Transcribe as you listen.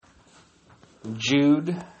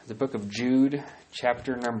Jude, the book of Jude,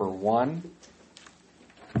 chapter number 1.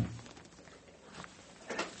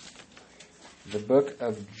 The book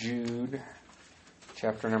of Jude,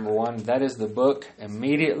 chapter number 1. That is the book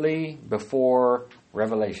immediately before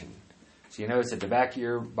Revelation. So you notice at the back of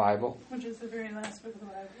your Bible, which is the very last book of the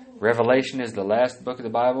Bible. Revelation is the last book of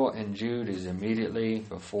the Bible, and Jude is immediately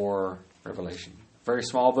before Revelation. Very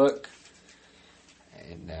small book.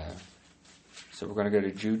 And so we're going to go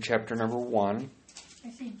to Jude chapter number 1. I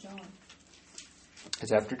see John.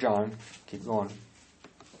 It's after John. Keep going.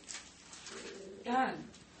 God,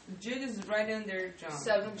 Jude is right under John.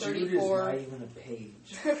 734. Jude is not even a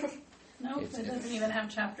page. Nope, it doesn't even have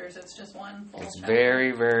chapters. It's just one full It's chapter.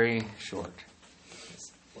 very, very short.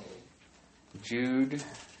 Jude.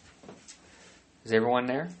 Is everyone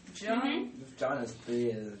there? John? If John is 3,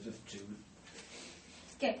 it's just Jude.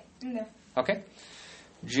 Okay, I'm there. Okay.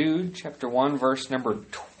 Jude chapter 1 verse number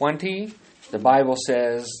 20. The Bible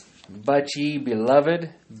says, "But ye,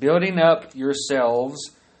 beloved, building up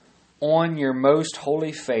yourselves on your most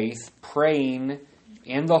holy faith, praying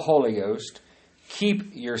in the Holy Ghost,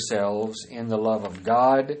 keep yourselves in the love of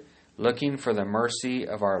God, looking for the mercy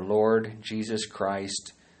of our Lord Jesus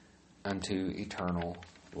Christ unto eternal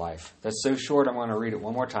life." That's so short, I'm going to read it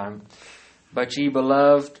one more time. "But ye,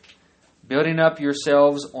 beloved, building up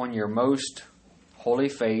yourselves on your most holy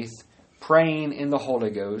faith, praying in the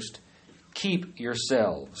Holy Ghost, keep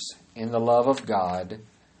yourselves in the love of God,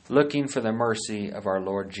 looking for the mercy of our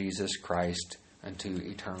Lord Jesus Christ unto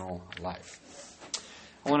eternal life."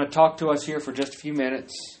 I want to talk to us here for just a few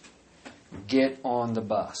minutes. Get on the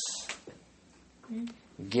bus.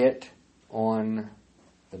 Get on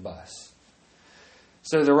the bus.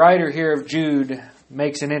 So the writer here of Jude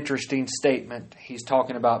makes an interesting statement. He's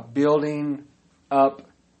talking about building up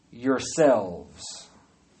yourselves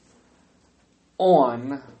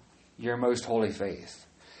on your most holy faith.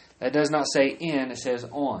 That does not say in, it says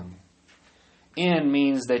on. In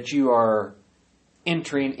means that you are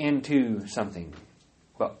entering into something.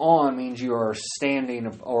 But on means you are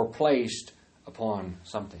standing or placed upon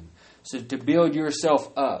something. So to build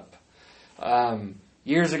yourself up.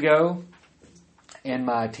 Years ago, in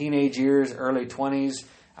my teenage years, early 20s,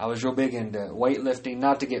 I was real big into weightlifting.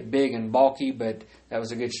 Not to get big and bulky, but that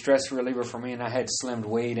was a good stress reliever for me, and I had slimmed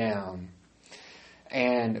way down.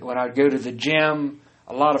 And when I'd go to the gym,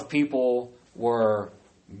 a lot of people were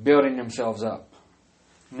building themselves up,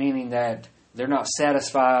 meaning that they're not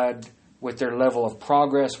satisfied with their level of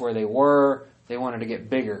progress where they were. They wanted to get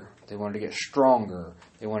bigger. They wanted to get stronger.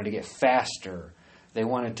 They wanted to get faster. They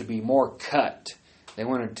wanted to be more cut. They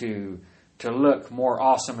wanted to look more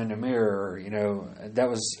awesome in the mirror. You know, that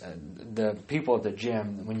was the people at the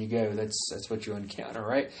gym. When you go, that's what you encounter,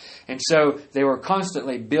 right? And so they were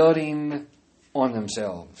constantly building on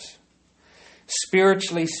themselves.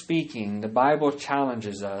 Spiritually speaking, the Bible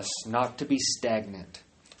challenges us not to be stagnant,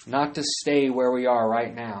 not to stay where we are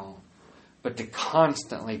right now, but to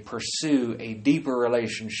constantly pursue a deeper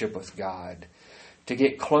relationship with God, to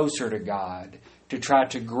get closer to God, to try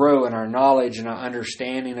to grow in our knowledge and our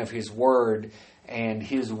understanding of His Word and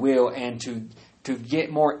His will, and to get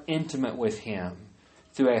more intimate with Him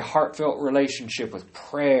through a heartfelt relationship with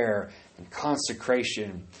prayer and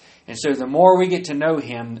consecration. And so the more we get to know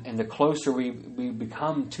Him and the closer we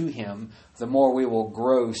become to Him, the more we will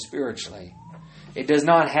grow spiritually. It does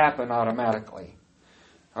not happen automatically.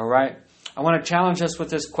 All right? I want to challenge us with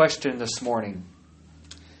this question this morning.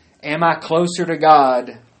 Am I closer to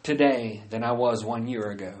God today than I was 1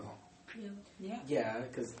 year ago? Yeah,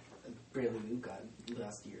 because I barely knew God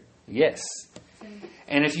last year. Yes.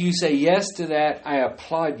 And if you say yes to that, I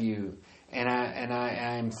applaud you. And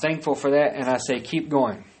I'm thankful for that. And I say, keep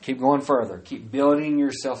going. Keep going further. Keep building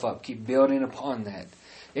yourself up. Keep building upon that.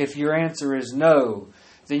 If your answer is no,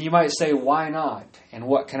 then you might say, why not? And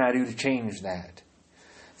what can I do to change that?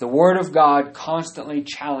 The Word of God constantly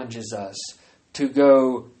challenges us to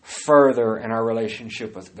go further in our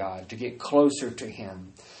relationship with God, to get closer to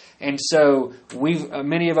Him. And so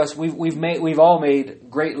many of us, we've all made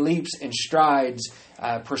great leaps and strides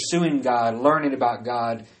pursuing God, learning about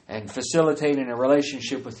God, and facilitating a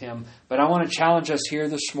relationship with Him. But I want to challenge us here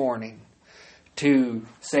this morning to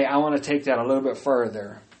say, I want to take that a little bit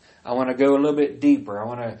further. I want to go a little bit deeper. I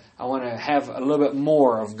want to have a little bit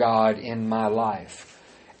more of God in my life.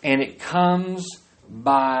 And it comes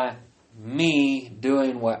by me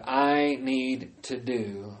doing what I need to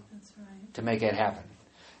do to make it happen.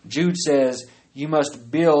 Jude says, you must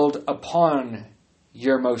build upon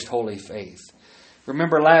your most holy faith.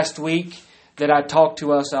 Remember last week that I talked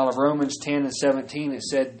to us out of Romans 10 and 17. It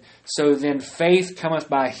said, so then faith cometh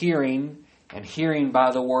by hearing, and hearing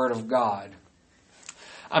by the word of God.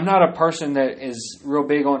 I'm not a person that is real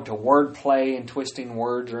big onto wordplay and twisting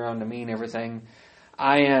words around to mean everything.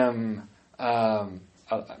 I am.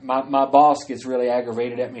 My boss gets really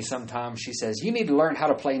aggravated at me sometimes. She says, "You need to learn how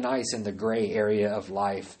to play nice in the gray area of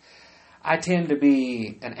life." I tend to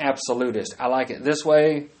be an absolutist. I like it this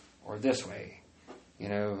way or this way.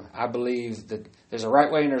 I believe that there's a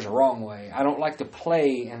right way and there's a wrong way. I don't like to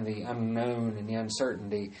play in the unknown and the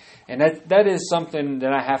uncertainty. And that is something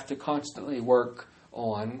that I have to constantly work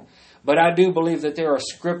on. But I do believe that there are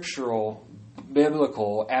scriptural,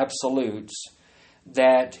 biblical absolutes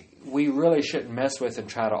that we really shouldn't mess with and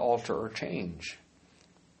try to alter or change.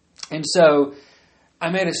 And so I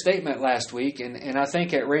made a statement last week, and I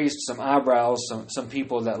think it raised some eyebrows, some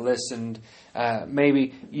people that listened. I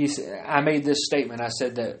made this statement. I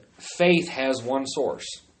said that faith has one source,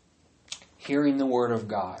 hearing the Word of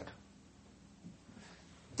God.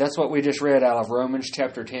 That's what we just read out of Romans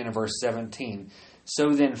chapter 10 and verse 17. So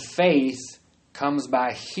then faith comes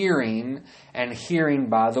by hearing, and hearing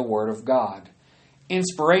by the Word of God.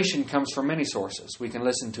 Inspiration comes from many sources. We can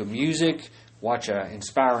listen to music, watch an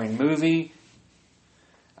inspiring movie.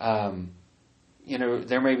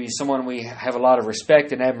 There may be someone we have a lot of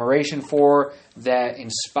respect and admiration for that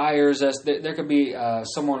inspires us. There could be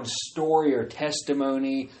someone's story or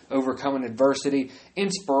testimony overcoming adversity.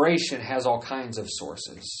 Inspiration has all kinds of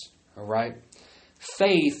sources. All right?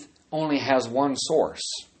 Faith only has one source,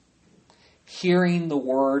 hearing the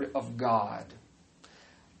Word of God.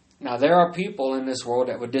 Now, there are people in this world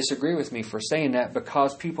that would disagree with me for saying that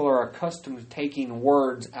because people are accustomed to taking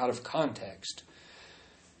words out of context.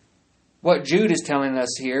 What Jude is telling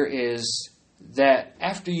us here is that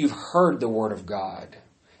after you've heard the Word of God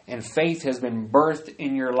and faith has been birthed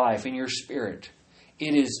in your life, in your spirit,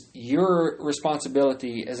 it is your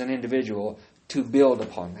responsibility as an individual to build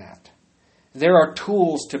upon that. There are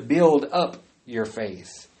tools to build up your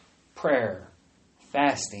faith. Prayer,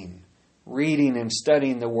 fasting, reading and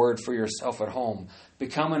studying the Word for yourself at home,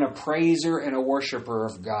 becoming a praiser and a worshiper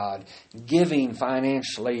of God, giving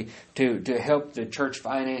financially to help the church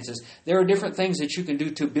finances. There are different things that you can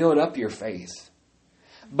do to build up your faith.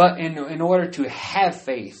 But in order to have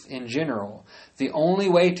faith in general, the only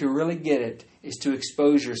way to really get it is to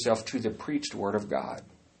expose yourself to the preached Word of God.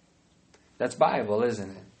 That's Bible, isn't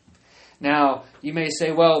it? Now, you may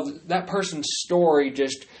say, well, that person's story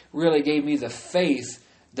just really gave me the faith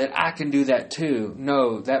that I can do that too.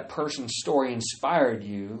 No, that person's story inspired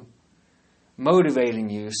you,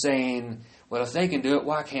 motivating you, saying, well, if they can do it,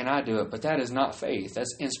 why can't I do it? But that is not faith.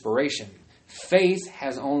 That's inspiration. Faith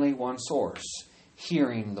has only one source,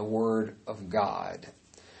 hearing the Word of God.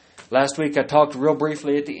 Last week I talked real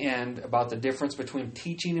briefly at the end about the difference between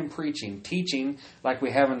teaching and preaching. Teaching, like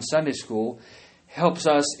we have in Sunday school, helps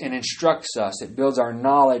us and instructs us. It builds our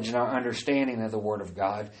knowledge and our understanding of the Word of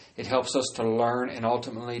God. It helps us to learn and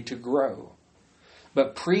ultimately to grow.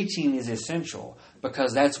 But preaching is essential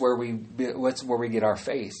because that's where we get our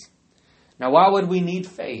faith. Now, why would we need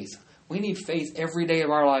faith? We need faith every day of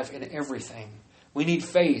our life in everything. We need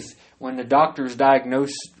faith when the doctors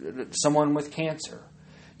diagnose someone with cancer.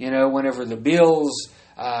 Whenever the bills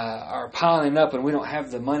are piling up and we don't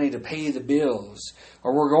have the money to pay the bills,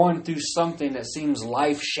 or we're going through something that seems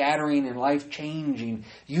life-shattering and life-changing,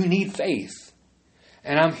 you need faith.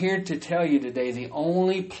 And I'm here to tell you today, the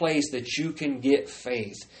only place that you can get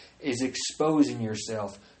faith is exposing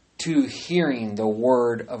yourself to hearing the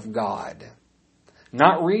Word of God.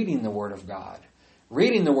 Not reading the Word of God.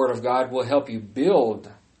 Reading the Word of God will help you build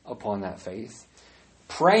upon that faith.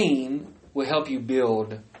 Praying will help you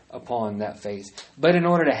build upon that faith. But in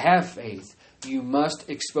order to have faith, you must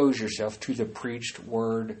expose yourself to the preached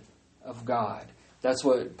Word of God. That's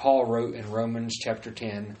what Paul wrote in Romans chapter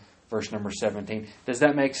 10, verse number 17. Does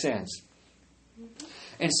that make sense?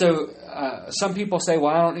 And so some people say,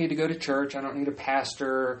 well, I don't need to go to church. I don't need a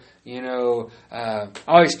pastor. I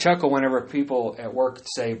always chuckle whenever people at work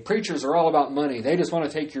say, preachers are all about money. They just want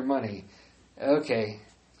to take your money. Okay,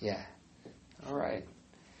 yeah, all right.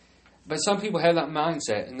 But some people have that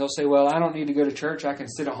mindset, and they'll say, well, I don't need to go to church. I can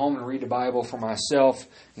sit at home and read the Bible for myself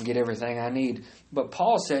and get everything I need. But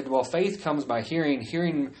Paul said, well, faith comes by hearing,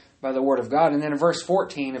 hearing by the Word of God. And then in verse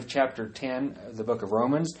 14 of chapter 10 of the book of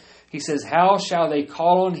Romans, he says, how shall they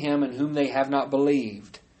call on him in whom they have not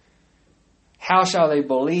believed? How shall they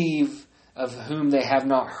believe of whom they have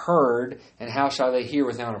not heard? And how shall they hear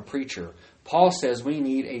without a preacher? Paul says we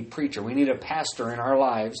need a preacher. We need a pastor in our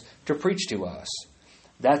lives to preach to us.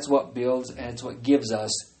 That's what builds and it's what gives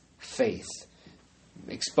us faith.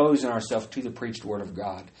 Exposing ourselves to the preached Word of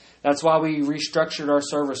God. That's why we restructured our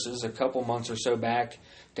services a couple months or so back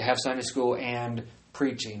to have Sunday school and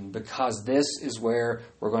preaching, because this is where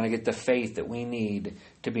we're going to get the faith that we need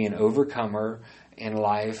to be an overcomer in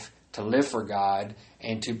life, to live for God,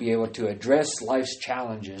 and to be able to address life's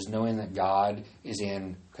challenges knowing that God is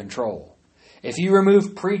in control. If you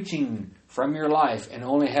remove preaching from your life and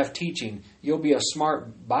only have teaching, you'll be a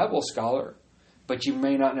smart Bible scholar, but you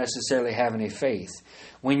may not necessarily have any faith.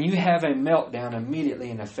 When you have a meltdown immediately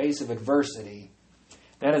in the face of adversity,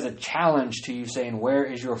 that is a challenge to you saying, where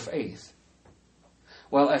is your faith?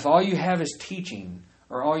 Well, if all you have is teaching,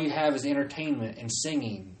 or all you have is entertainment and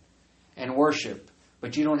singing and worship,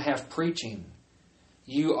 but you don't have preaching,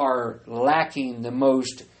 you are lacking the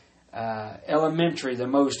most elementary, the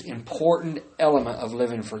most important element of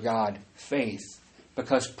living for God, faith.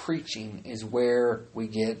 Because preaching is where we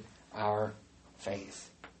get our faith.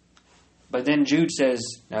 But then Jude says,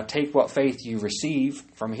 now take what faith you receive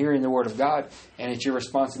from hearing the Word of God, and it's your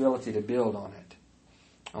responsibility to build on it.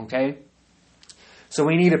 Okay? So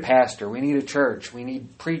we need a pastor, we need a church, we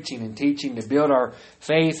need preaching and teaching to build our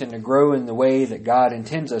faith and to grow in the way that God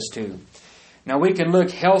intends us to. Now we can look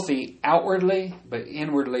healthy outwardly, but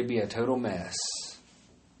inwardly be a total mess.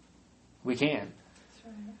 We can.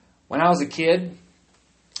 When I was a kid,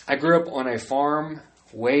 I grew up on a farm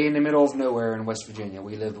way in the middle of nowhere in West Virginia.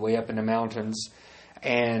 We lived way up in the mountains,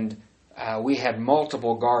 and we had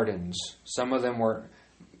multiple gardens.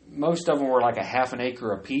 Most of them were like a half an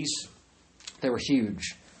acre apiece. They were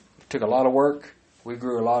huge. It took a lot of work. We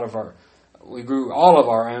grew all of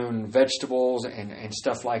our own vegetables and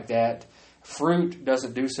stuff like that. Fruit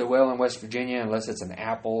doesn't do so well in West Virginia unless it's an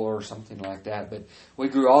apple or something like that. But we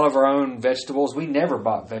grew all of our own vegetables. We never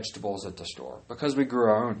bought vegetables at the store because we grew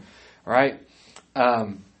our own, right?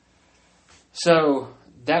 So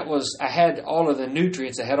I had all of the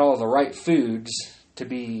nutrients. I had all of the right foods to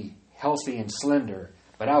be healthy and slender.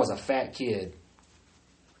 But I was a fat kid.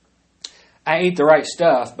 I ate the right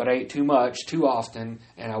stuff, but I ate too much, too often,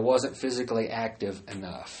 and I wasn't physically active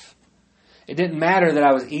enough. It didn't matter that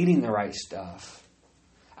I was eating the right stuff.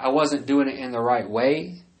 I wasn't doing it in the right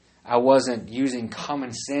way. I wasn't using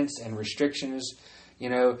common sense and restrictions.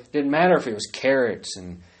 It didn't matter if it was carrots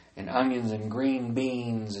and onions and green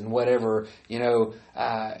beans and whatever.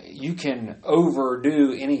 You can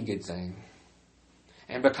overdo any good thing.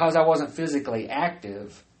 And because I wasn't physically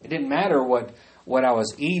active, it didn't matter what I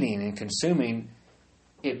was eating and consuming.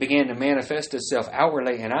 It began to manifest itself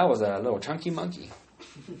outwardly, and I was a little chunky monkey.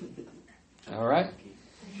 All right?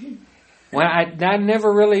 I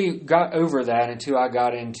never really got over that until I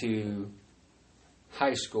got into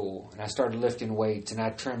high school, and I started lifting weights, and I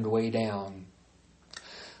trimmed way down.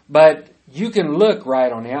 But you can look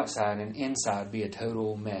right on the outside and inside be a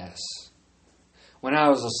total mess. When I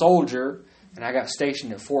was a soldier, and I got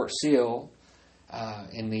stationed at Fort Sill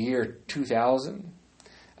in the year 2000,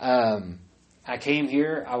 I came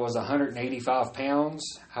here. I was 185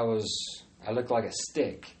 pounds. I looked like a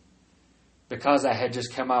stick because I had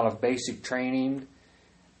just come out of basic training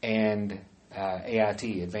and AIT,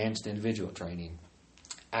 Advanced Individual Training.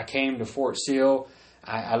 I came to Fort Sill.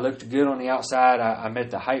 I looked good on the outside. I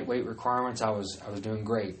met the height weight requirements. I was doing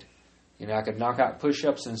great. I could knock out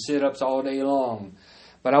push-ups and sit-ups all day long,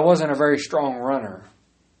 but I wasn't a very strong runner.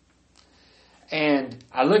 And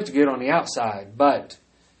I looked good on the outside, but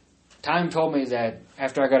time told me that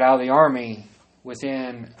after I got out of the Army,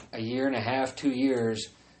 within a year and a half, 2 years,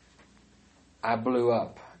 I blew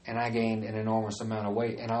up and I gained an enormous amount of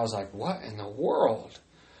weight. And I was like, what in the world?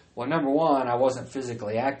 Well, number one, I wasn't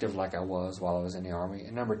physically active like I was while I was in the Army.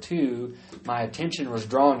 And number two, my attention was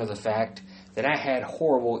drawn to the fact that I had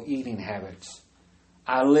horrible eating habits.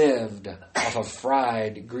 I lived off of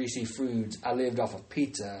fried, greasy foods. I lived off of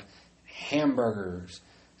pizza, hamburgers,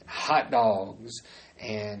 and hot dogs,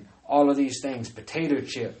 and all of these things, potato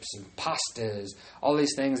chips and pastas, all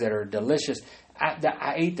these things that are delicious.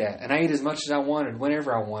 I ate that, and I ate as much as I wanted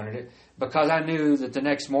whenever I wanted it, because I knew that the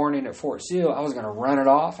next morning at Fort Sill, I was going to run it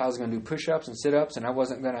off. I was going to do push-ups and sit-ups, and I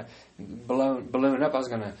wasn't going to balloon up. I was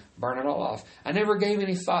going to burn it all off. I never gave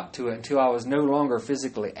any thought to it until I was no longer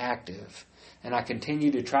physically active, and I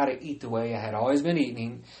continued to try to eat the way I had always been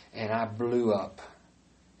eating, and I blew up,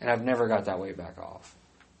 and I've never got that weight back off.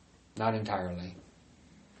 Not entirely.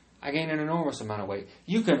 I gained an enormous amount of weight.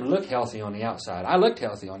 You can look healthy on the outside. I looked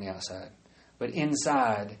healthy on the outside. But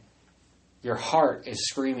inside, your heart is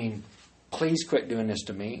screaming, please quit doing this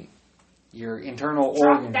to me. Your internal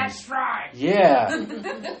organs. That's right. Yeah.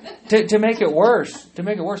 to make it worse.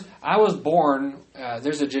 I was born,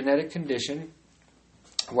 there's a genetic condition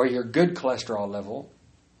where your good cholesterol level,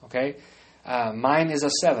 okay, mine is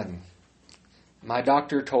a 7. My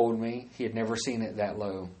doctor told me he had never seen it that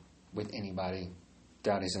low with anybody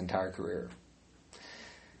throughout his entire career.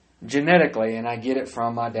 genetically, and I get it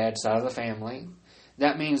from my dad's side of the family.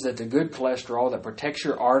 That means that the good cholesterol that protects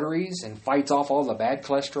your arteries and fights off all the bad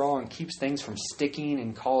cholesterol and keeps things from sticking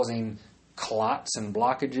and causing clots and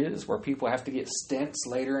blockages where people have to get stents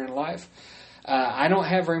later in life. I don't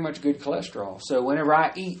have very much good cholesterol. So whenever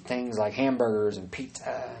I eat things like hamburgers and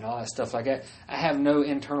pizza and all that stuff like that, I have no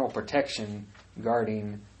internal protection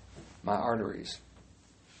guarding my arteries.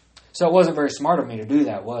 So it wasn't very smart of me to do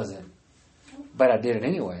that, was it? But I did it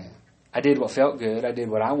anyway. I did what felt good. I did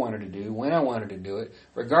what I wanted to do when I wanted to do it,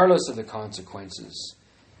 regardless of the consequences.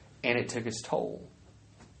 And it took its toll.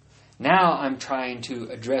 Now I'm trying to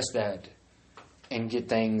address that and get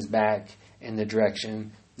things back in the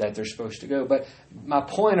direction that they're supposed to go. But my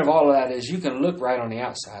point of all of that is you can look right on the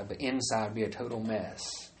outside, but inside be a total mess.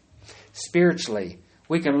 Spiritually,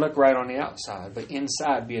 we can look right on the outside, but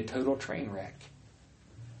inside be a total train wreck.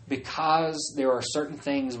 Because there are certain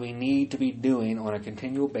things we need to be doing on a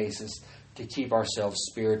continual basis to keep ourselves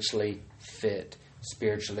spiritually fit,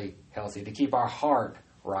 spiritually healthy, to keep our heart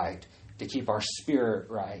right, to keep our spirit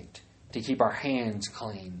right, to keep our hands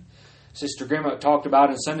clean. Sister Grimmett talked about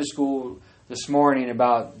in Sunday school this morning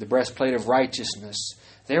about the breastplate of righteousness.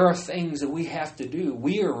 There are things that we have to do,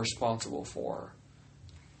 we are responsible for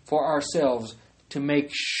ourselves, to make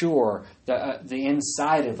sure that the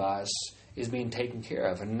inside of us is being taken care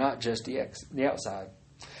of, and not just the outside.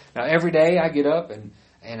 Now, every day I get up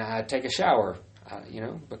and I take a shower,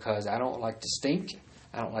 because I don't like to stink.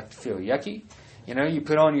 I don't like to feel yucky. You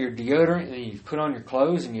put on your deodorant and you put on your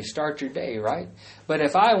clothes and you start your day, right? But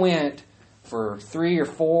if I went for 3 or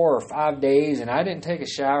 4 or 5 days and I didn't take a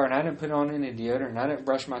shower and I didn't put on any deodorant and I didn't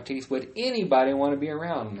brush my teeth, would anybody want to be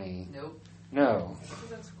around me? Nope. No.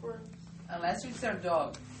 Unless it's our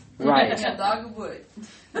dog. Right. A dog would.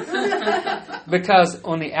 Because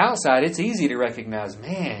on the outside, it's easy to recognize,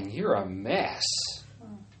 man, you're a mess.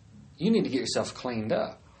 You need to get yourself cleaned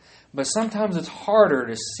up. But sometimes it's harder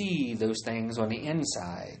to see those things on the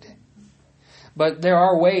inside. But there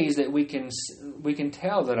are ways that we can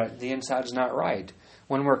tell that the inside's not right.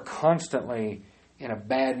 When we're constantly in a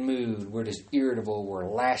bad mood, we're just irritable, we're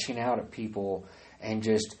lashing out at people, and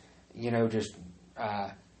just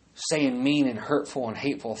saying mean and hurtful and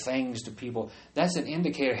hateful things to people, that's an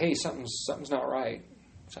indicator, hey, something's not right.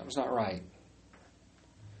 Something's not right.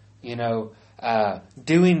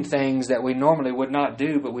 Doing things that we normally would not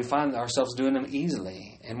do, but we find ourselves doing them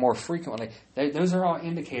easily and more frequently. Those are all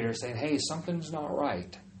indicators saying, hey, something's not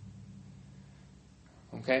right.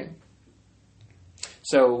 Okay?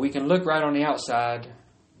 So we can look right on the outside,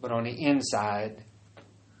 but on the inside,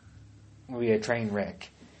 we'll be a train wreck.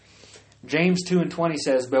 James 2:20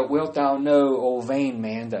 says, "But wilt thou know, O vain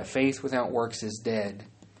man, that faith without works is dead."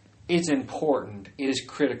 It's important. It is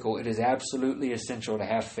critical. It is absolutely essential to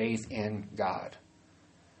have faith in God.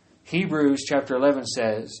 Hebrews chapter 11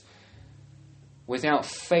 says, "Without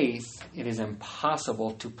faith it is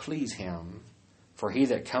impossible to please him. For he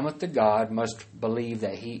that cometh to God must believe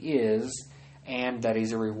that he is, and that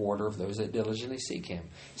he's a rewarder of those that diligently seek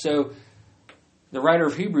him." So the writer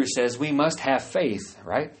of Hebrews says we must have faith,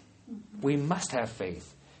 right? We must have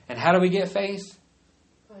faith. And how do we get faith?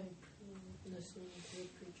 By listening to the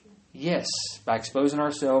preacher. Yes, by exposing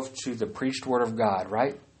ourselves to the preached word of God,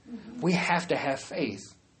 right? We have to have faith.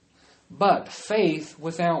 But faith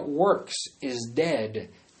without works is dead,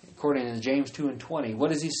 according to James 2:20.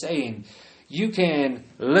 What is he saying? You can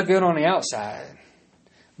look good on the outside,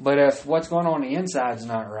 but if what's going on the inside is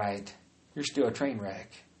not right, you're still a train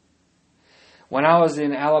wreck. When I was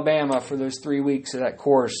in Alabama for those 3 weeks of that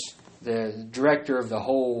course, the director of the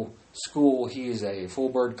whole school, he is a full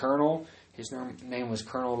bird colonel. His name was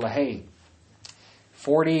Colonel LaHaye.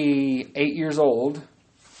 48 years old,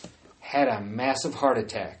 had a massive heart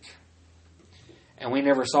attack. And we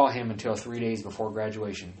never saw him until 3 days before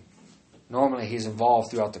graduation. Normally he's involved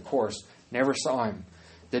throughout the course. Never saw him.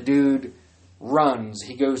 The dude runs.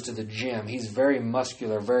 He goes to the gym. He's very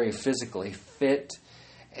muscular, very physically fit,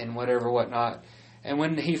 and whatnot. And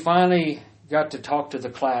when he finally got to talk to the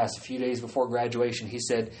class a few days before graduation, he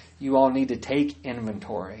said, "You all need to take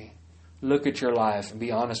inventory. Look at your life and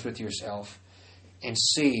be honest with yourself and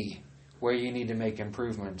see where you need to make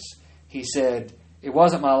improvements." He said, "It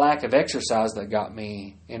wasn't my lack of exercise that got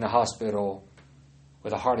me in the hospital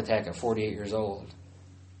with a heart attack at 48 years old."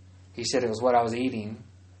 He said it was what I was eating.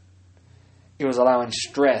 It was allowing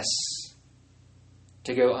stress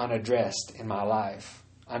to go unaddressed in my life,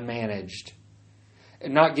 unmanaged.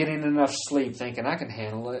 And not getting enough sleep, thinking, I can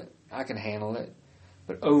handle it.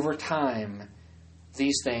 But over time,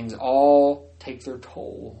 these things all take their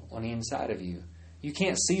toll on the inside of you. You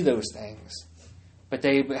can't see those things, but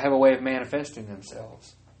they have a way of manifesting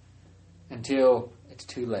themselves. until it's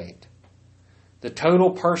too late. The total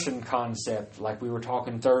person concept, like we were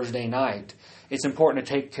talking Thursday night, it's important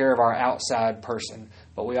to take care of our outside person,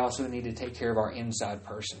 but we also need to take care of our inside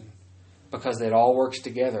person because it all works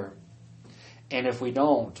together. And if we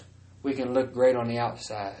don't, we can look great on the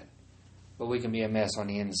outside, but we can be a mess on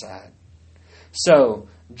the inside. So,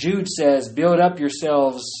 Jude says, build up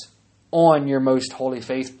yourselves on your most holy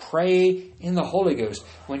faith. Pray in the Holy Ghost.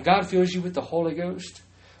 When God fills you with the Holy Ghost,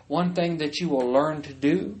 one thing that you will learn to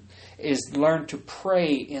do is learn to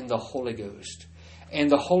pray in the Holy Ghost. And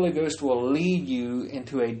the Holy Ghost will lead you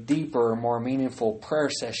into a deeper, more meaningful prayer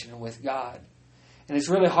session with God. And it's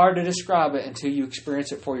really hard to describe it until you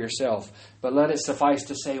experience it for yourself. But let it suffice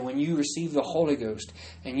to say, when you receive the Holy Ghost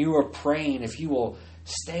and you are praying, if you will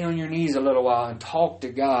stay on your knees a little while and talk to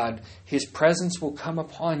God, His presence will come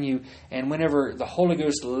upon you. And whenever the Holy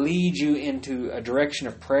Ghost leads you into a direction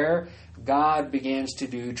of prayer, God begins to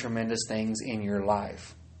do tremendous things in your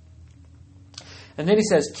life. And then he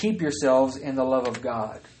says, keep yourselves in the love of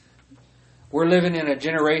God. We're living in a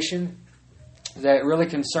generation that really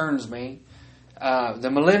concerns me. The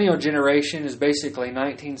millennial generation is basically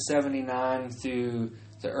 1979 through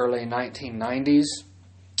the early 1990s,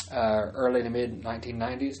 early to mid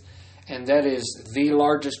 1990s. And that is the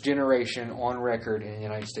largest generation on record in the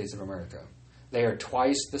United States of America. They are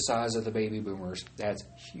twice the size of the baby boomers. That's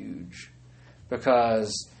huge.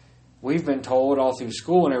 Because we've been told all through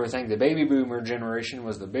school and everything, the baby boomer generation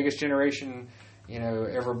was the biggest generation,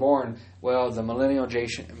 ever born. Well, the millennial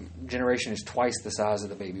generation is twice the size of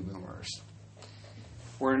the baby boomers.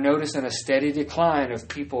 We're noticing a steady decline of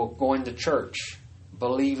people going to church,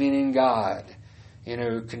 believing in God,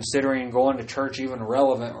 considering going to church even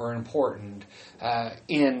relevant or important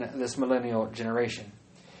in this millennial generation.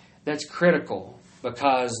 That's critical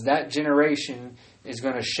because that generation is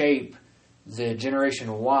going to shape the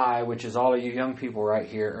Generation Y, which is all of you young people right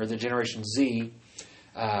here, or the Generation Z,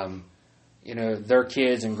 their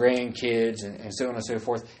kids and grandkids and so on and so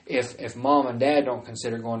forth. If mom and dad don't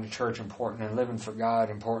consider going to church important and living for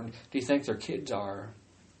God important, do you think their kids are?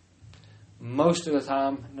 Most of the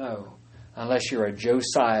time, no. Unless you're a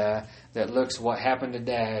Josiah that looks what happened to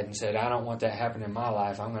dad and said, I don't want that happening in my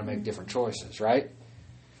life. I'm going to make different choices, right?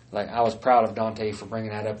 Like I was proud of Dante for bringing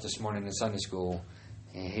that up this morning in Sunday school.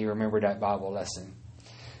 And he remembered that Bible lesson.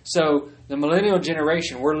 So the millennial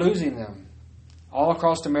generation, we're losing them. All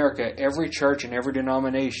across America, every church and every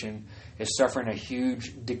denomination is suffering a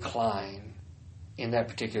huge decline in that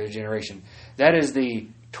particular generation. That is the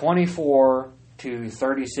 24 to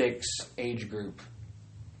 36 age group.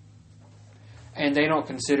 And they don't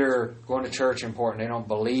consider going to church important. They don't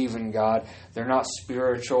believe in God. They're not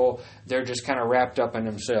spiritual. They're just kind of wrapped up in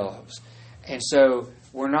themselves. And so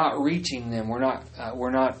we're not reaching them. We're not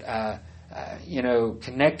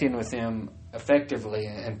connecting with them effectively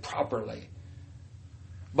and properly.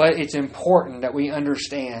 But it's important that we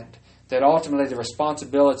understand that ultimately the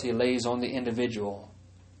responsibility lays on the individual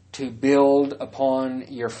to build upon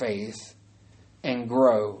your faith and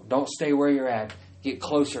grow. Don't stay where you're at. Get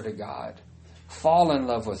closer to God. Fall in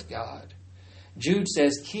love with God. Jude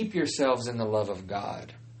says, keep yourselves in the love of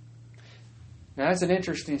God. Now that's an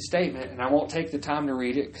interesting statement, and I won't take the time to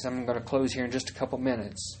read it because I'm going to close here in just a couple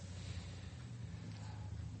minutes.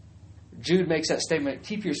 Jude makes that statement,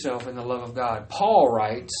 keep yourself in the love of God. Paul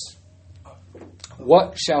writes,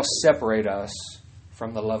 what shall separate us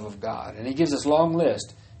from the love of God? And he gives this long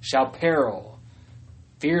list. Shall peril,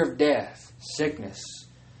 fear of death, sickness,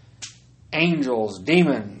 angels,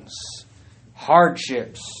 demons,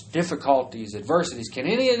 hardships, difficulties, adversities. Can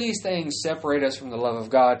any of these things separate us from the love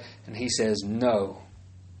of God? And he says, no.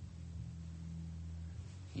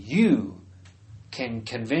 You can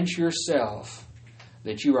convince yourself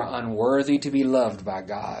that you are unworthy to be loved by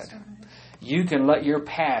God. You can let your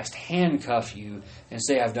past handcuff you and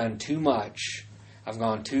say, I've done too much. I've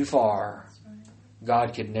gone too far.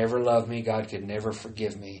 God could never love me. God could never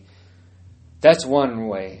forgive me. That's one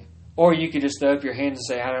way. Or you could just throw up your hands and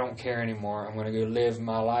say, I don't care anymore. I'm going to go live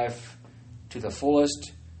my life to the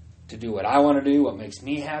fullest, to do what I want to do, what makes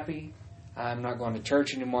me happy. I'm not going to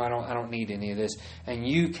church anymore. I don't need any of this. And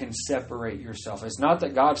you can separate yourself. It's not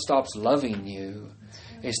that God stops loving you.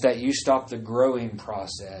 It's that you stop the growing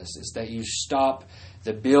process. It's that you stop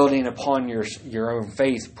the building upon your own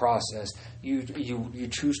faith process. You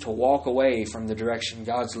choose to walk away from the direction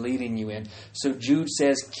God's leading you in. So Jude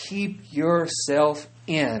says, keep yourself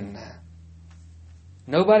in.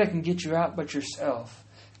 Nobody can get you out but yourself.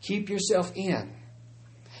 Keep yourself in.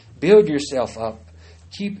 Build yourself up.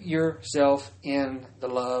 Keep yourself in the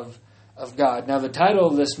love of God. Now, the title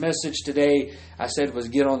of this message today, I said, was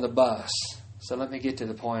Get on the Bus. So let me get to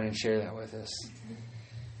the point and share that with us.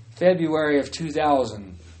 February of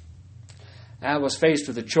 2000, I was faced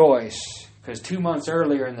with a choice because 2 months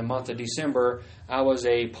earlier in the month of December, I was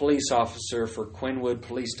a police officer for Quinwood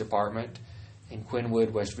Police Department in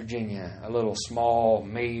Quinwood, West Virginia, a little small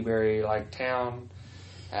Mayberry-like town.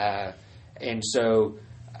 And so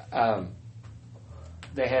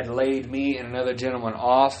they had laid me and another gentleman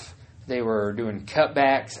off. They were doing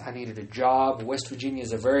cutbacks. I needed a job. West Virginia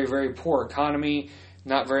is a very, very poor economy.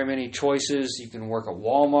 Not very many choices. You can work at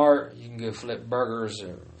Walmart. You can go flip burgers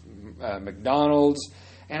at McDonald's.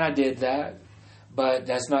 And I did that. But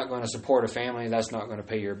that's not going to support a family. That's not going to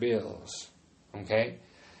pay your bills. Okay?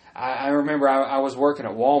 I remember I was working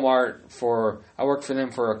at Walmart I worked for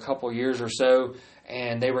them for a couple years or so.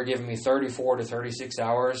 And they were giving me 34 to 36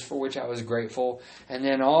 hours, for which I was grateful. And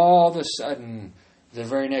then all of a sudden, the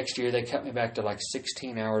very next year, they cut me back to like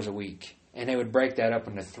 16 hours a week. And they would break that up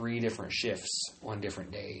into 3 different shifts on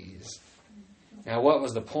different days. Now, what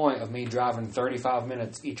was the point of me driving 35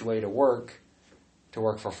 minutes each way to work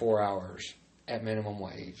for 4 hours at minimum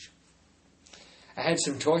wage? I had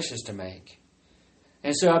some choices to make.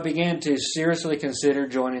 And so I began to seriously consider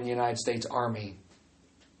joining the United States Army.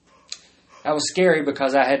 That was scary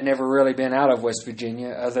because I had never really been out of West Virginia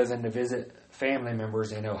other than to visit family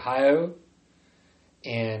members in Ohio,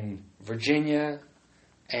 in Virginia,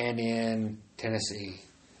 and in Tennessee.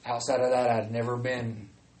 Outside of that, I'd never been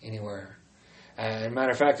anywhere. As a matter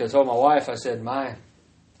of fact, I told my wife, I said my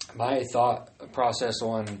thought process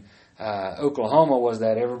on Oklahoma was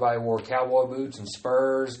that everybody wore cowboy boots and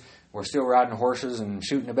spurs. We're still riding horses and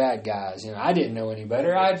shooting the bad guys. I didn't know any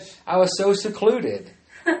better. I was so secluded.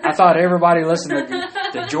 I thought everybody listened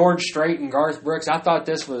to George Strait and Garth Brooks. I thought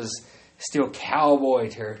this was still cowboy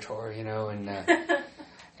territory,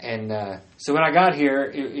 And so when I got here,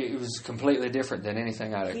 it was completely different than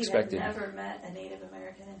anything I'd expected. He had never met a Native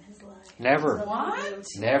American in his life. Never. What?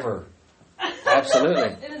 Never.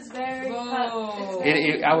 Absolutely. It is very...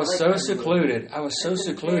 I was so secluded.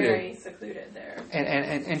 Very secluded there.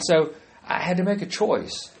 And so I had to make a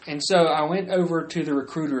choice. And so I went over to the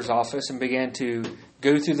recruiter's office and began to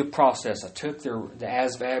go through the process. I took the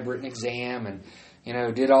ASVAB written exam and,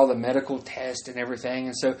 did all the medical tests and everything.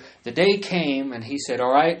 And so the day came and he said,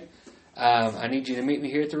 all right, I need you to meet me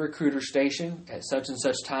here at the recruiter station at such and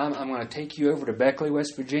such time. I'm going to take you over to Beckley,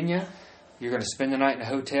 West Virginia. You're going to spend the night in a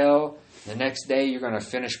hotel. The next day you're going to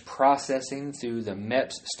finish processing through the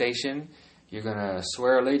MEPS station. You're going to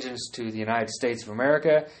swear allegiance to the United States of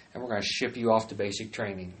America, and we're going to ship you off to basic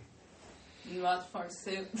training. You asked for a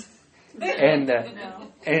suit.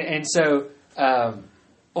 And so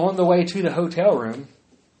on the way to the hotel room,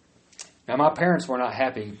 now my parents were not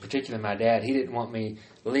happy, particularly my dad. He didn't want me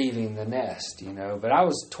leaving the nest, but I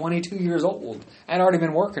was 22 years old. I'd already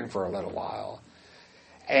been working for a little while.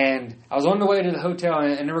 And I was on the way to the hotel,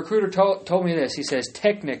 and the recruiter told me this. He says,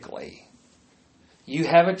 technically, you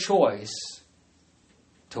have a choice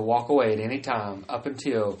to walk away at any time up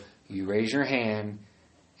until you raise your hand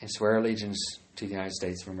and swear allegiance to the United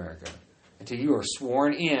States of America. Until you are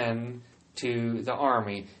sworn in to the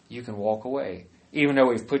Army, you can walk away. Even though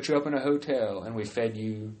we've put you up in a hotel and we've fed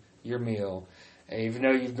you your meal, even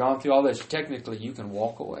though you've gone through all this, technically you can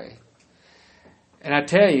walk away. And I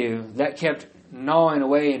tell you, that kept gnawing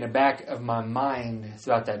away in the back of my mind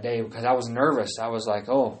throughout that day because I was nervous. I was like,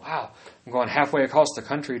 oh, wow, I'm going halfway across the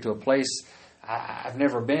country to a place I've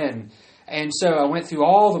never been. And so I went through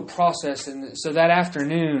all the process. And so that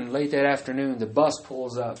afternoon, late that afternoon, the bus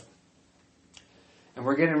pulls up. And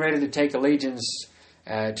we're getting ready to take allegiance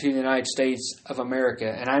to the United States of America.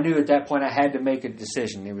 And I knew at that point I had to make a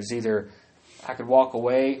decision. It was either I could walk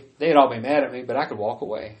away. They'd all be mad at me, but I could walk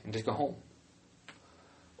away and just go home.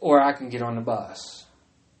 Or I can get on the bus.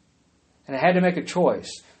 And I had to make a choice.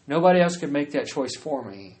 Nobody else could make that choice for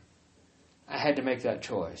me. I had to make that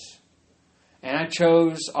choice. And I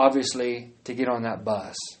chose, obviously, to get on that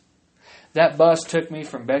bus. That bus took me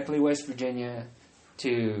from Beckley, West Virginia,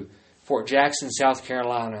 to Fort Jackson, South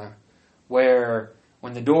Carolina, where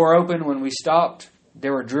when the door opened, when we stopped,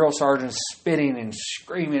 there were drill sergeants spitting and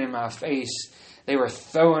screaming in my face. They were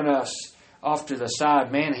throwing us off to the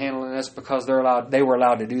side, manhandling us because they were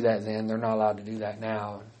allowed to do that then. They're not allowed to do that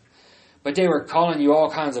now. But they were calling you all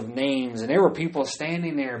kinds of names, and there were people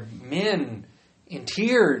standing there, men in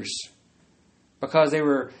tears, because they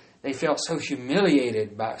were They felt so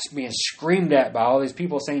humiliated by being screamed at by all these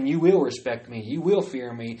people saying, you will respect me, you will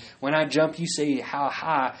fear me. When I jump, you say how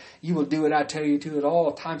high, you will do what I tell you to at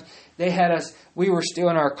all times. They had us, we were still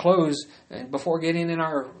in our clothes before getting in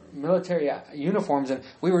our military uniforms, and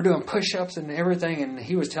we were doing push-ups and everything, and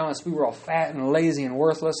he was telling us we were all fat and lazy and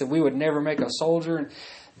worthless, and we would never make a soldier. And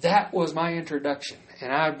that was my introduction.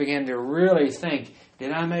 And I began to really think,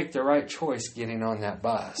 did I make the right choice getting on that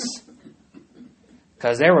bus?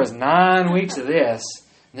 Because there was 9 weeks of this,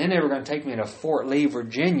 and then they were going to take me to Fort Lee,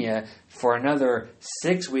 Virginia for another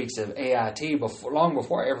 6 weeks of AIT, long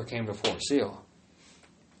before I ever came to Fort Sill.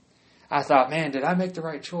 I thought, man, did I make the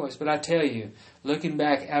right choice? But I tell you, looking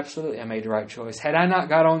back, absolutely I made the right choice. Had I not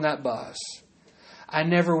got on that bus, I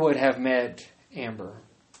never would have met Amber.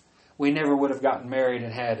 We never would have gotten married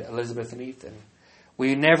and had Elizabeth and Ethan.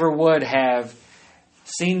 We never would have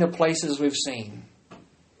seen the places we've seen,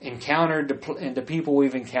 encountered the people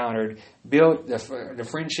we've encountered, built the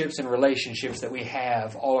friendships and relationships that we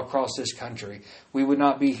have all across this country. We would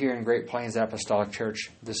not be here in Great Plains Apostolic Church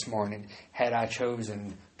this morning had I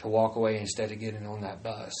chosen to walk away instead of getting on that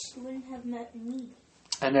bus. You wouldn't have met me.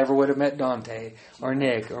 I never would have met Dante or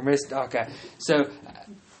Nick or Miss Daka. So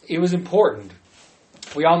it was important.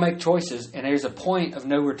 We all make choices, and there's a point of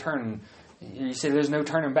no return. You say there's no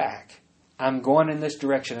turning back. I'm going in this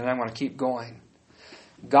direction, and I'm going to keep going.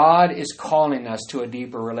 God is calling us to a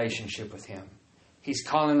deeper relationship with Him. He's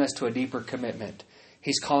calling us to a deeper commitment.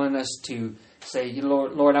 He's calling us to say,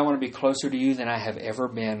 Lord, I want to be closer to you than I have ever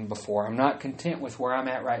been before. I'm not content with where I'm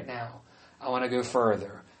at right now. I want to go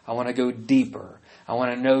further. I want to go deeper. I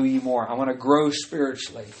want to know you more. I want to grow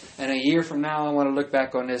spiritually. And a year from now, I want to look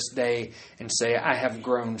back on this day and say, I have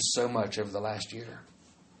grown so much over the last year.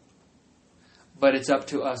 But it's up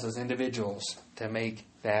to us as individuals to make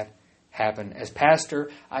that happen. As pastor,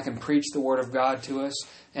 I can preach the Word of God to us,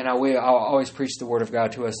 and I'll always preach the Word of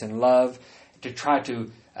God to us in love, to try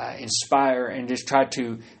to inspire and just try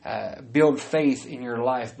to build faith in your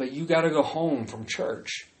life. But you got to go home from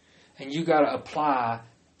church, and you got to apply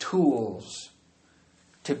tools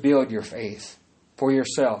to build your faith for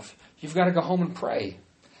yourself. You've got to go home and pray.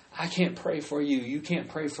 I can't pray for you. You can't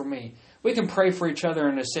pray for me. We can pray for each other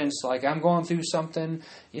in a sense like, I'm going through something,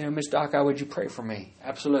 Miss Daka, would you pray for me?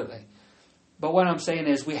 Absolutely. But what I'm saying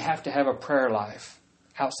is we have to have a prayer life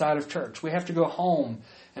outside of church. We have to go home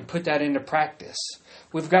and put that into practice.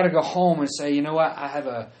 We've got to go home and say, you know what, I have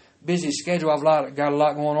a busy schedule. I've got a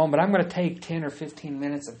lot going on, but I'm going to take 10 or 15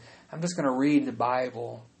 minutes and I'm just going to read the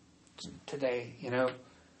Bible today.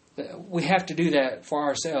 We have to do that for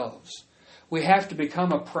ourselves. We have to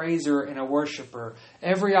become a praiser and a worshiper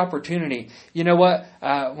every opportunity. You know what?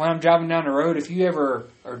 When I'm driving down the road, if you ever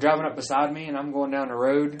are driving up beside me and I'm going down the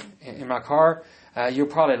road in my car, you'll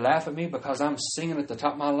probably laugh at me because I'm singing at the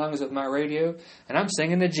top of my lungs with my radio, and I'm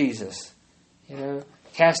singing to Jesus.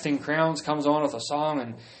 Casting Crowns comes on with a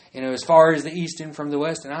song, and as far as the east and from the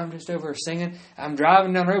west, and I'm just over singing. I'm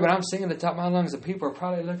driving down the road, but I'm singing at the top of my lungs, and people are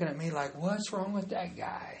probably looking at me like, what's wrong with that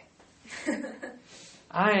guy?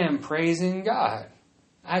 I am praising God.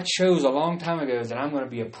 I chose a long time ago that I'm going to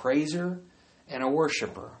be a praiser and a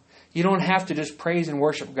worshiper. You don't have to just praise and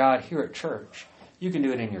worship God here at church. You can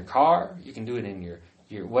do it in your car. You can do it in your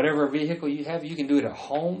whatever vehicle you have. You can do it at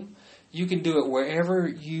home. You can do it wherever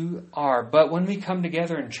you are. But when we come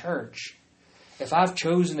together in church, if I've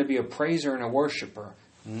chosen to be a praiser and a worshiper,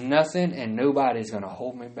 nothing and nobody is going to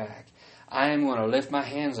hold me back. I am going to lift my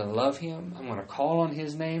hands and love Him. I'm going to call on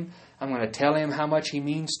His name. I'm going to tell Him how much He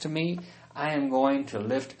means to me. I am going to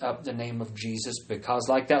lift up the name of Jesus because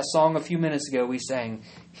like that song a few minutes ago we sang,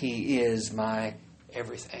 He is my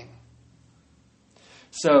everything.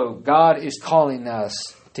 So God is calling us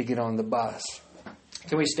to get on the bus.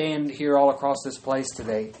 Can we stand here all across this place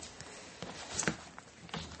today?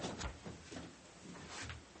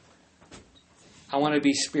 I want to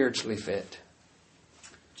be spiritually fit.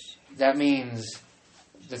 That means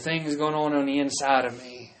the things going on the inside of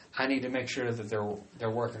me, I need to make sure that they're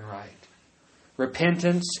working right.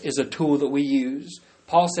 Repentance is a tool that we use.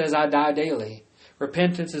 Paul says, I die daily.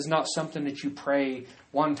 Repentance is not something that you pray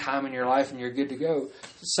one time in your life and you're good to go.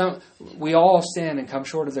 We all sin and come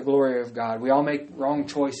short of the glory of God. We all make wrong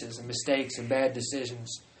choices and mistakes and bad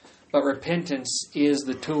decisions. But repentance is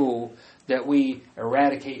the tool that we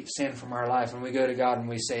eradicate sin from our life. And we go to God and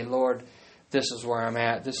we say, Lord, this is where I'm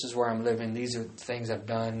at. This is where I'm living. These are the things I've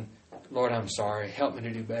done. Lord, I'm sorry. Help me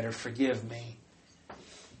to do better. Forgive me.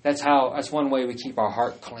 That's one way we keep our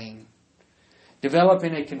heart clean.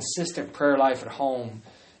 Developing a consistent prayer life at home.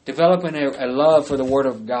 Developing a love for the Word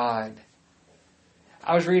of God.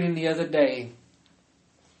 I was reading the other day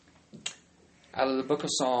out of the book of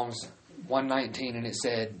Psalms 119, and it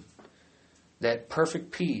said that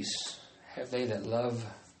perfect peace have they that love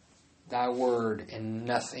thy word, and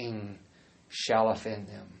nothing shall offend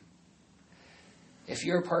them. If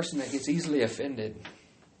you're a person that gets easily offended,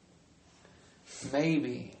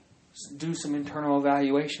 maybe do some internal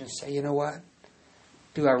evaluation. Say, you know what?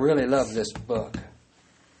 Do I really love this book?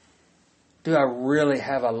 Do I really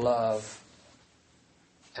have a love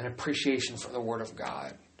and appreciation for the Word of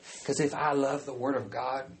God? Because if I love the Word of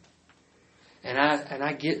God, and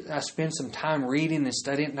I spend some time reading and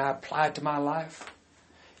studying it, and I apply it to my life,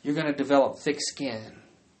 you're going to develop thick skin.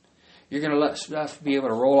 You're going to let stuff be able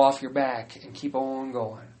to roll off your back and keep on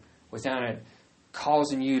going without it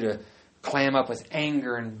causing you to clam up with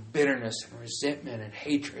anger and bitterness and resentment and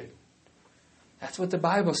hatred. That's what the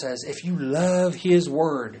Bible says. If you love His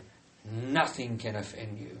Word, nothing can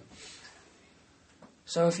offend you.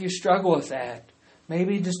 So if you struggle with that,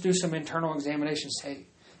 maybe just do some internal examination. Say,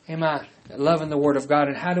 am I loving the Word of God?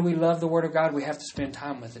 And how do we love the Word of God? We have to spend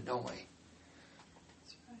time with it, don't we?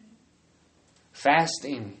 That's right.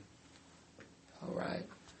 Fasting. All right.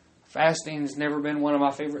 Fasting's never been one of my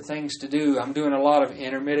favorite things to do. I'm doing a lot of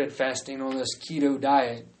intermittent fasting on this keto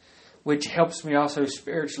diet, which helps me also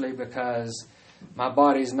spiritually because my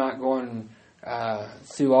body's not going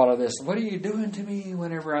through all of this. What are you doing to me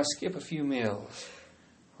whenever I skip a few meals?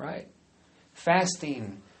 Right?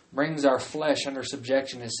 Fasting brings our flesh under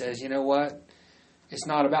subjection and says, you know what? It's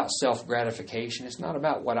not about self-gratification. It's not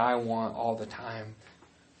about what I want all the time.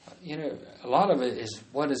 You know, a lot of it is,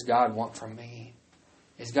 what does God want from me?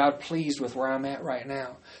 Is God pleased with where I'm at right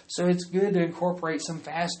now? So it's good to incorporate some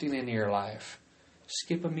fasting into your life.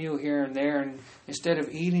 Skip a meal here and there, and instead of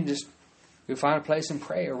eating, just go find a place and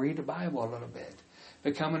pray or read the Bible a little bit.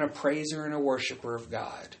 Becoming a praiser and a worshiper of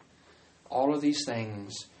God. All of these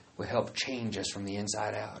things will help change us from the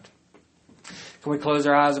inside out. Can we close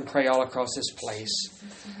our eyes and pray all across this place?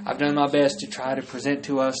 I've done my best to try to present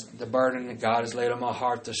to us the burden that God has laid on my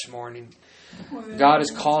heart this morning. God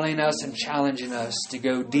is calling us and challenging us to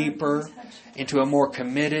go deeper into a more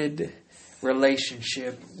committed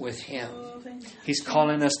relationship with Him. He's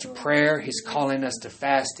calling us to prayer. He's calling us to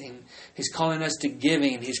fasting. He's calling us to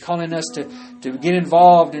giving. He's calling us to get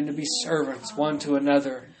involved and to be servants one to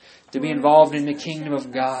another, to be involved in the kingdom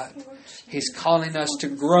of God. He's calling us to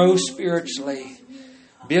grow spiritually,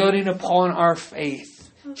 building upon our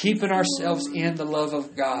faith, keeping ourselves in the love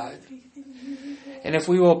of God. And if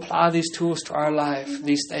we will apply these tools to our life,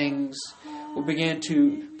 these things will begin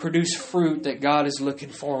to produce fruit that God is looking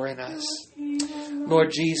for in us.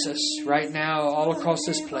 Lord Jesus, right now, all across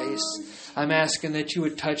this place, I'm asking that you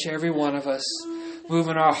would touch every one of us, move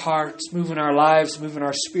in our hearts, move in our lives, move in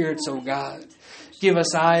our spirits, oh God. Give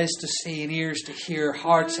us eyes to see and ears to hear,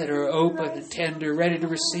 hearts that are open and tender, ready to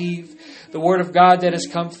receive the Word of God that has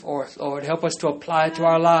come forth, Lord. Help us to apply it to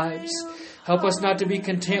our lives. Help us not to be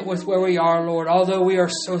content with where we are, Lord, although we are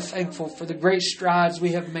so thankful for the great strides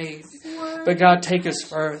we have made. But God, take us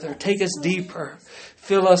further. Take us deeper.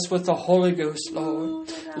 Fill us with the Holy Ghost,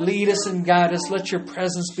 Lord. Lead us and guide us. Let your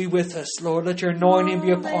presence be with us, Lord. Let your anointing be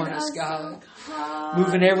upon us, God.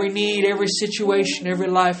 Move in every need, every situation, every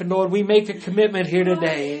life. And Lord, we make a commitment here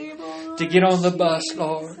today to get on the bus,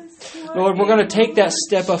 Lord. Lord, we're going to take that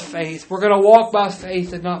step of faith. We're going to walk by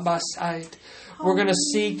faith and not by sight. We're going to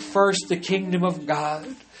seek first the kingdom of God.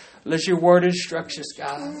 Let your word instruct us,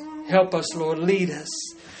 God. Help us, Lord. Lead us.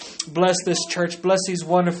 Bless this church. Bless these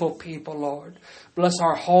wonderful people, Lord. Bless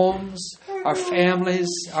our homes, our families,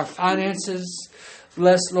 our finances.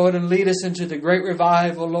 Bless, Lord, and lead us into the great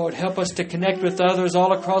revival, Lord. Help us to connect with others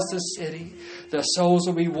all across the city. The souls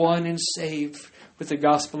will be won and saved with the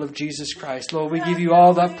gospel of Jesus Christ. Lord, we give you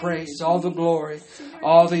all the praise, all the glory,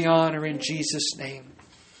 all the honor in Jesus' name.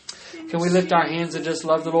 Can we lift our hands and just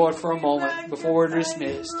love the Lord for a moment before we're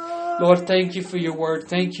dismissed? Lord, thank you for your word.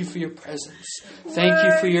 Thank you for your presence. Thank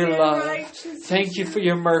you for your love. Thank you for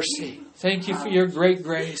your mercy. Thank you for your great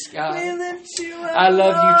grace, God. I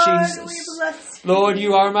love you, Jesus. Lord,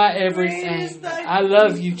 you are my everything. I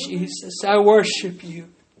love you, Jesus. I worship you.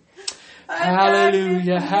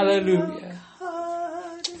 Hallelujah, hallelujah.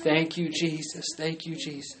 Thank you, Jesus. Thank you,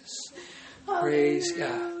 Jesus. Praise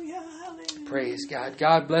God. Praise God.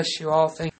 God bless you all. Thank